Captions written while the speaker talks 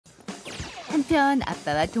한편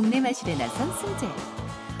아빠와 동네 마실에 나선 승재.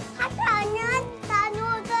 아니야,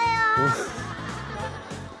 다녀오세요.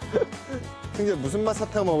 승재 무슨 맛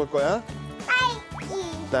사탕 먹을 거야?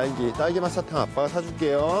 딸기 맛 사탕 아빠가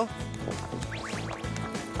사줄게요.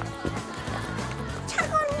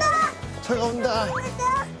 차가운다.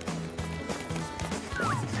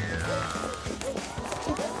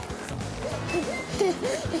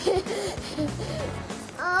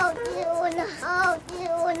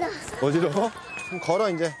 어지러워? 그럼 걸어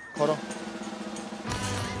이제 걸어.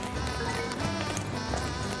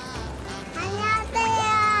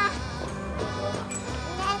 안녕하세요.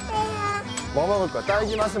 뭐 먹을 거야?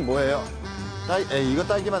 딸기 맛은 뭐예요? 이거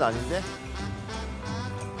딸기 맛 아닌데?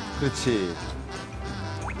 그렇지.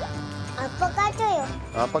 아빠 까줘요.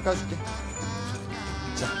 아빠 까줄게.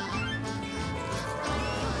 자.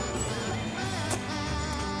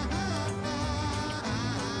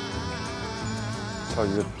 저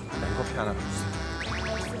이거 냉커피 하나 주세요.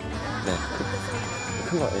 네,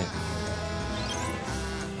 큰 거, 예.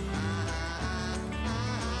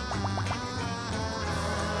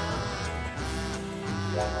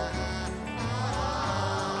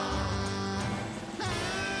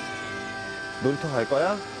 놀이터 갈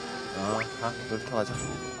거야? 가. 놀이터 가자.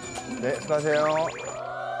 네, 수고하세요. 와,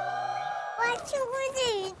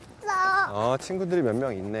 친구들 있어. 친구들이 몇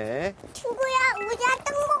명 있네. 친구야, 우리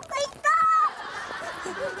핫도그 먹고 있어.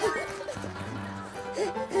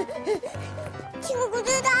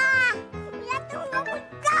 친구들아, 우리 핫도그 먹고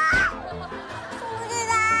있어.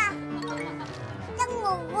 친구들아, 핫도그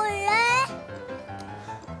먹을래?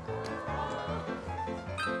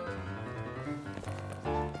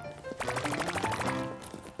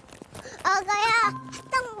 아가야,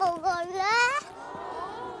 핫도그 먹을래?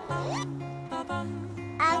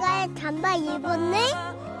 아가야, 잠바 입었네?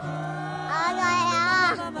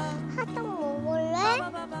 아가야, 핫도그 먹을래?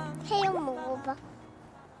 새우 먹어봐.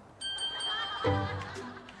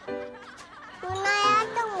 누나야,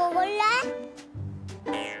 핫도그 먹을래?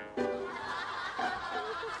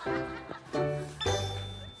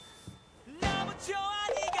 너무 좋아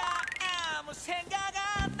네가 아무 생각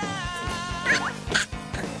안 나.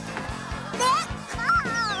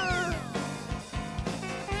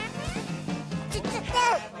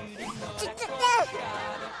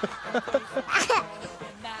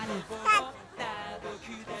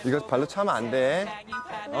 이거 발로 차면 안 돼.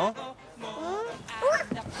 어? 우와,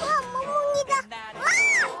 멍멍이다. 와!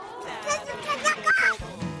 계속 찾아가.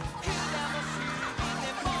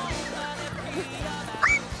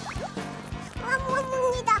 와,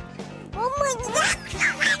 멍멍이다. 멍멍이다.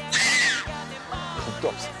 겁도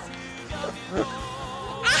없어.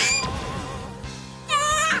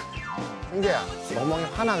 승재야, 멍멍이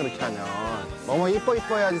화나 그렇게 하면. 멍멍이 이뻐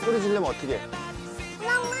해야지 소리 지르면 어떡해.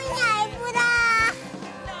 멍멍이 예쁘다.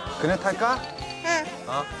 그네 탈까? 응.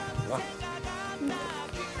 와.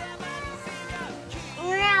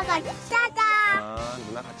 누나가 짜자.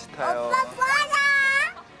 누나 같이 타요. 오빠 봐라.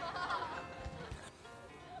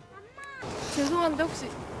 죄송한데 혹시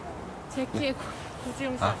제 키에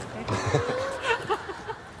고지영 씨 아실까요?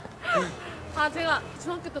 제가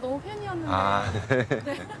중학교 때 너무 팬이었는데.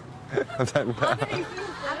 네. 감사합니다. 아들이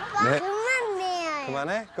있으셨어요? 아빠 네. 그만 내요.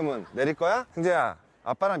 그만해? 그러면 내릴 거야? 승재야,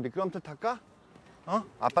 아빠랑 미끄럼틀 탈까?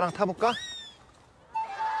 아빠랑 타볼까?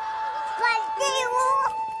 갈게요.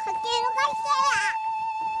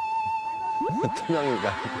 두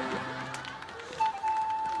명이가.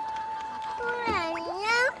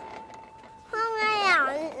 황아야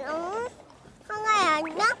안녕? 황아야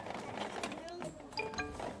안녕?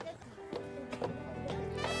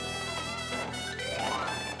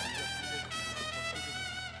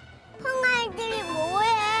 황아이들이 뭐해?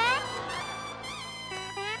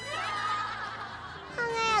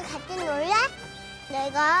 황아야 같이 놀래?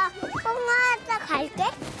 내가 황아한테 갈게.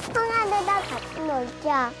 황아들과 같이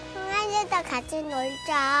놀자. 황아들과 같이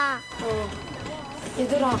놀자.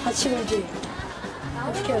 얘들아 같이 놀지.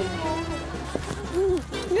 어떻게 해야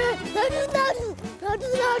나도.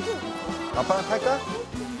 아빠랑 탈까?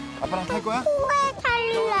 아빠랑 탈 거야? 후회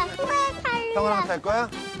탈래. 형아랑 탈 거야?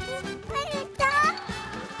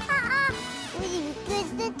 우리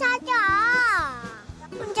미끄러져 타자.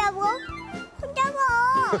 혼자 뭐?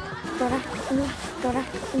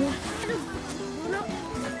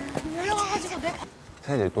 놀러와가지고 내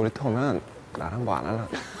사실 놀이터 오면 나랑 뭐 안 할라.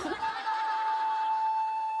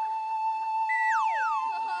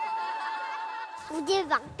 우리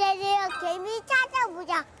막대리어 개미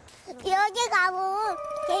찾아보자. 여기 가면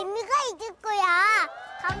개미가 있을 거야.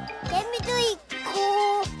 개미도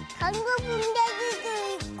있고, 강구붕대기도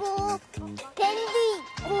있고, 뱀도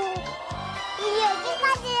있고. 우리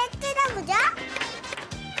여기까지 찾아보자.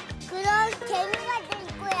 그렇게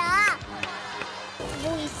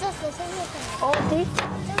솜사탕. 어디?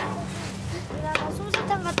 누나가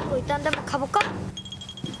솜사탕 같은 거 있다는데 한번 가볼까?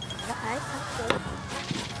 알았어.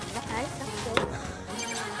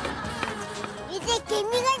 이제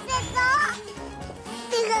개미가 됐어.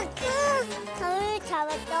 내가 큰 돌을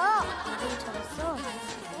잡았어.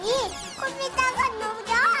 이 컴퓨터가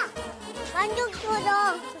넣자. 만족처럼.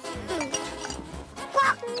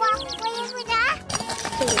 꽉꽉 해보자.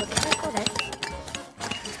 저기 이렇게 할 거래.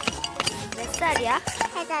 몇 살이야?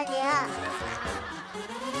 3살이야.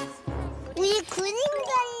 우리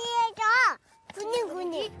군인들이에서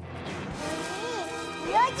군인.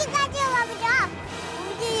 여기까지 가보자.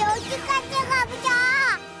 우리 여기까지 가보자.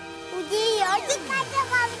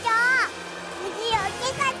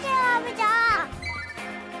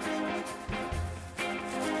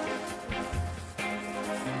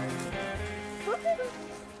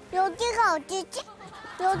 여기가 어디지?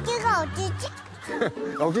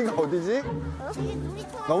 여기가 어디지?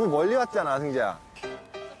 너무 멀리 왔잖아, 승재야.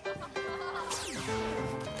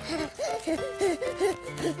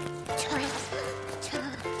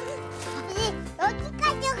 우리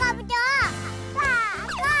여기까지 가보자. 가.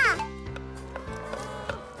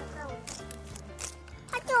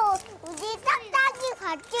 우리 딱딱이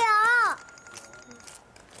같이요.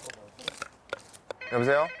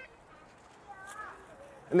 여보세요?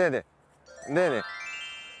 네네.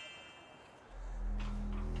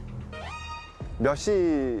 몇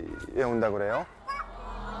시에 온다고 그래요?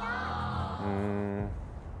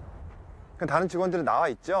 그럼 다른 직원들은 나와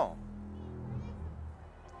있죠?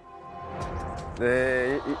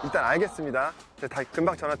 네, 일단 알겠습니다. 제가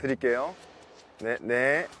금방 전화 드릴게요.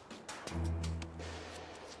 네.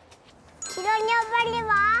 지렁이야 빨리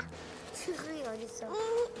와. 지렁이 어딨어?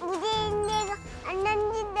 우리 내가 안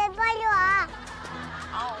났는데 빨리 와.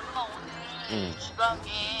 아, 엄마 오늘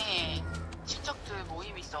주방에 친척들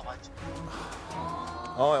모임 있어가지고.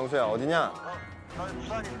 영수야, 어디냐? 나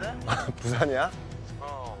부산인데? 부산이야?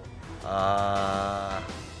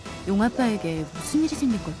 용아빠에게 무슨 일이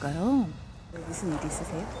생긴 걸까요? 무슨 일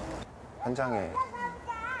있으세요? 현장에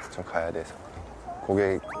좀 가야 돼서.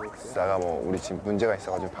 고객사가 우리 집 문제가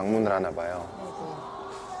있어가지고 방문을 하나 봐요.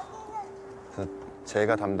 그래서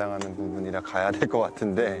제가 담당하는 부분이라 가야 될 것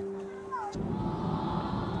같은데.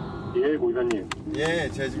 예, 고객사님. 예,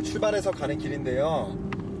 제가 지금 출발해서 가는 길인데요.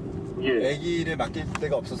 예. 아기를 맡길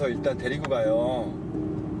데가 없어서 일단 데리고 가요.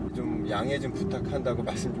 좀 양해 좀 부탁한다고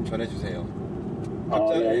말씀 좀 전해주세요.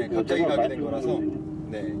 갑자기 가게 된 거라서.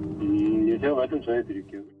 네. 예, 제가 말씀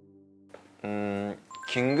전해드릴게요.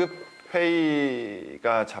 긴급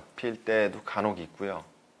회의가 잡힐 때도 간혹 있고요.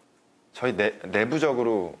 저희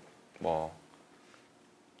내부적으로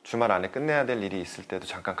주말 안에 끝내야 될 일이 있을 때도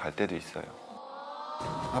잠깐 갈 때도 있어요.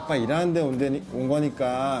 아빠 일하는데 온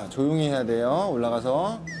거니까 조용히 해야 돼요.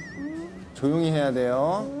 올라가서 조용히 해야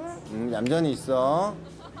돼요. 얌전히 있어.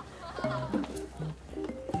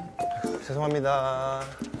 죄송합니다.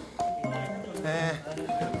 네.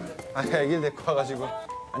 아기를 데리고 와가지고.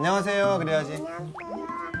 안녕하세요. 그래야지.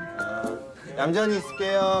 얌전히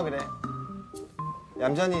있을게요. 그래.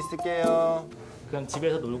 얌전히 있을게요. 그냥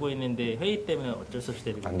집에서 놀고 있는데 회의 때문에 어쩔 수 없이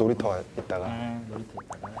데리고. 놀이터 있다가. 놀이터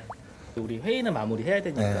있다가. 우리 회의는 마무리해야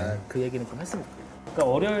되니까 네. 그 얘기는 좀 했으면 좋겠어요. 그러니까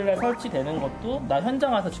월요일 날 설치되는 것도 나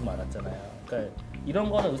현장 와서 지금 알았잖아요. 그러니까 이런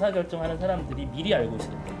거는 의사결정하는 사람들이 미리 알고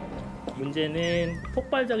있었던 거예요. 문제는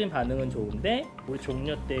폭발적인 반응은 좋은데 우리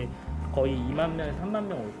종료 때 거의 2만 명에서 3만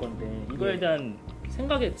명 올 건데 이거에 대한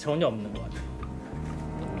생각이 전혀 없는 것 같아요.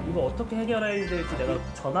 이거 어떻게 해결해야 될지 내가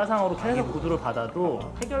전화상으로 계속 구두를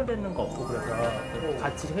받아도 해결되는 거 없고 그래서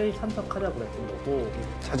같이 회의 참석하자고 그랬던 거고.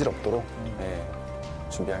 차질 없도록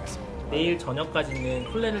준비하겠습니다. 내일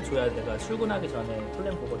저녁까지는 플랜을 줘야 내가 출근하기 전에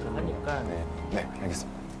플랜 보고 다 하니까. 네,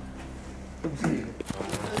 알겠습니다.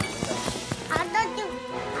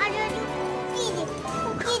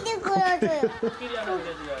 코끼리 그려줘요. 코끼리 하나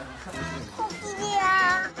그려줘야.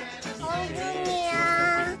 코끼리야, 얼굴이야.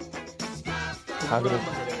 다 그래.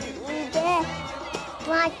 이제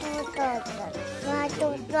와줬어요.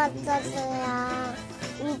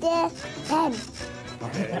 이제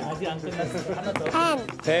아직 안 끝났어. 하나 더.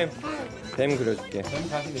 뱀 그려줄게.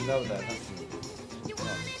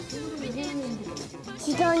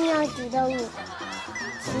 지렁이야.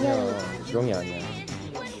 지렁이 아니야.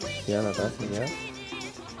 미안하다, 승희야.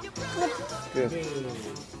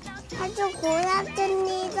 아주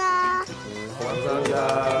고맙습니다. 감사합니다.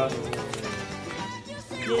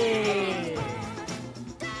 예.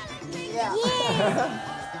 예.